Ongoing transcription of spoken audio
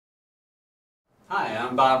Hi,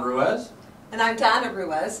 I'm Bob Ruiz. And I'm Donna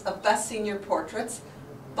Ruiz of Best Senior Portraits,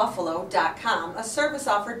 Buffalo.com, a service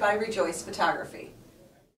offered by Rejoice Photography.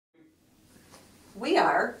 We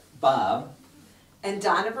are Bob and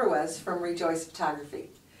Donna Ruiz from Rejoice Photography.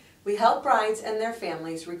 We help brides and their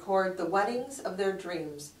families record the weddings of their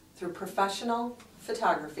dreams through professional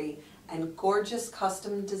photography and gorgeous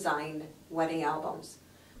custom designed wedding albums.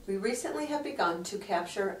 We recently have begun to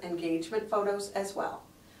capture engagement photos as well,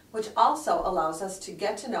 which also allows us to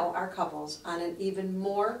get to know our couples on an even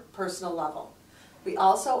more personal level. We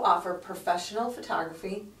also offer professional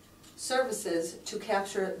photography services to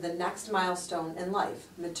capture the next milestone in life,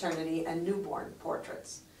 maternity and newborn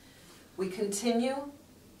portraits. We continue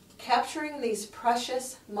capturing these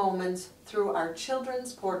precious moments through our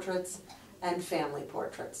children's portraits and family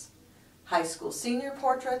portraits. High school senior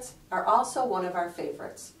portraits are also one of our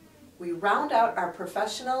favorites. We round out our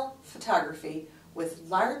professional photography with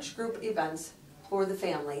large group events for the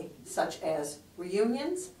family, such as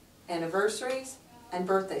reunions, anniversaries, and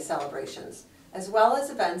birthday celebrations, as well as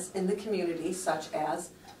events in the community such as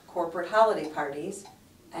corporate holiday parties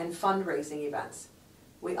and fundraising events.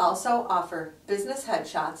 We also offer business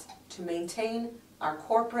headshots to maintain our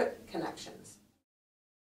corporate connections.